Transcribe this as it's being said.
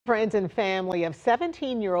Friends and family of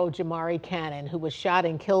 17-year-old Jamorie Cannon, who was shot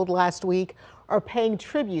and killed last week, are paying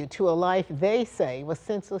tribute to a life they say was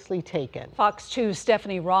senselessly taken. Fox 2's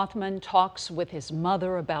Stephanie Rothman talks with his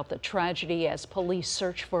mother about the tragedy as police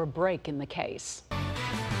search for a break in the case.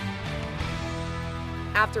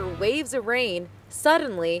 After waves of rain,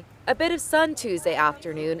 suddenly, a bit of sun Tuesday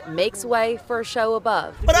afternoon makes way for a show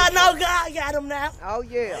above. But I know God got him now. Oh,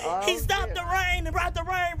 yeah. Oh, he stopped the rain and brought the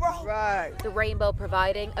rain, bro. Right. The rainbow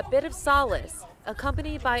providing a bit of solace,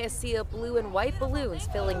 accompanied by a sea of blue and white balloons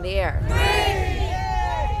filling the air.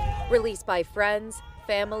 Released by friends,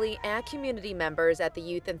 family, and community members at the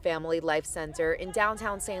Youth and Family Life Center in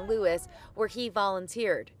downtown St. Louis, where he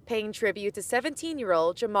volunteered, paying tribute to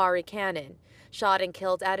 17-year-old Jamorie Cannon, shot and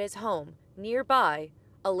killed at his home nearby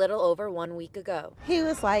a little over 1 week ago. He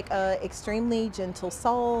was like an extremely gentle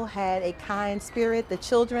soul, had a kind spirit. The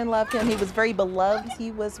children loved him. He was very beloved.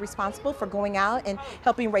 He was responsible for going out and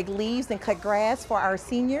helping rake leaves and cut grass for our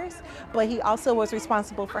seniors, but he also was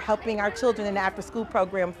responsible for helping our children in the after-school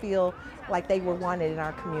program feel like they were wanted in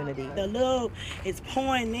our community. The love is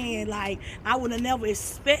pouring in like I would have never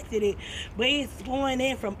expected it, but it's pouring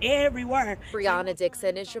in from everywhere. Brianna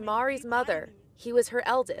Dixon is Jamarie's mother. He was her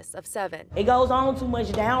eldest of 7. It goes on too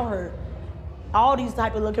much down here. All these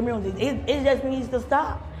type of little communities, it just needs to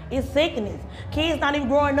stop. It's sickening. Kids not even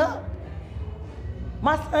growing up.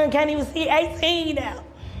 My son can't even see 18 now.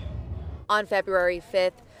 On February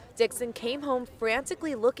 5th, Dixon came home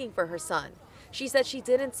frantically looking for her son. She said she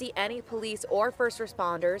didn't see any police or first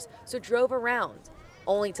responders, so drove around,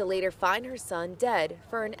 only to later find her son dead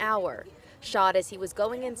for an hour, shot as he was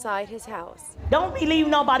going inside his house. Don't be leaving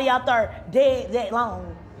nobody out there dead that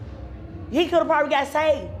long. He could have probably got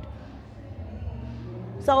saved.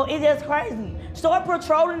 So it's just crazy. Start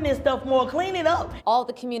patrolling this stuff more, clean it up. All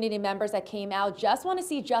the community members that came out just want to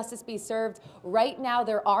see justice be served. Right now,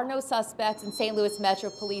 there are no suspects, and St. Louis Metro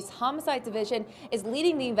Police Homicide Division is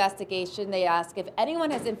leading the investigation. They ask if anyone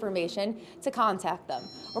has information to contact them.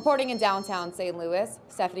 Reporting in downtown St. Louis,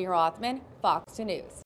 Stephanie Rothman, Fox 2 News.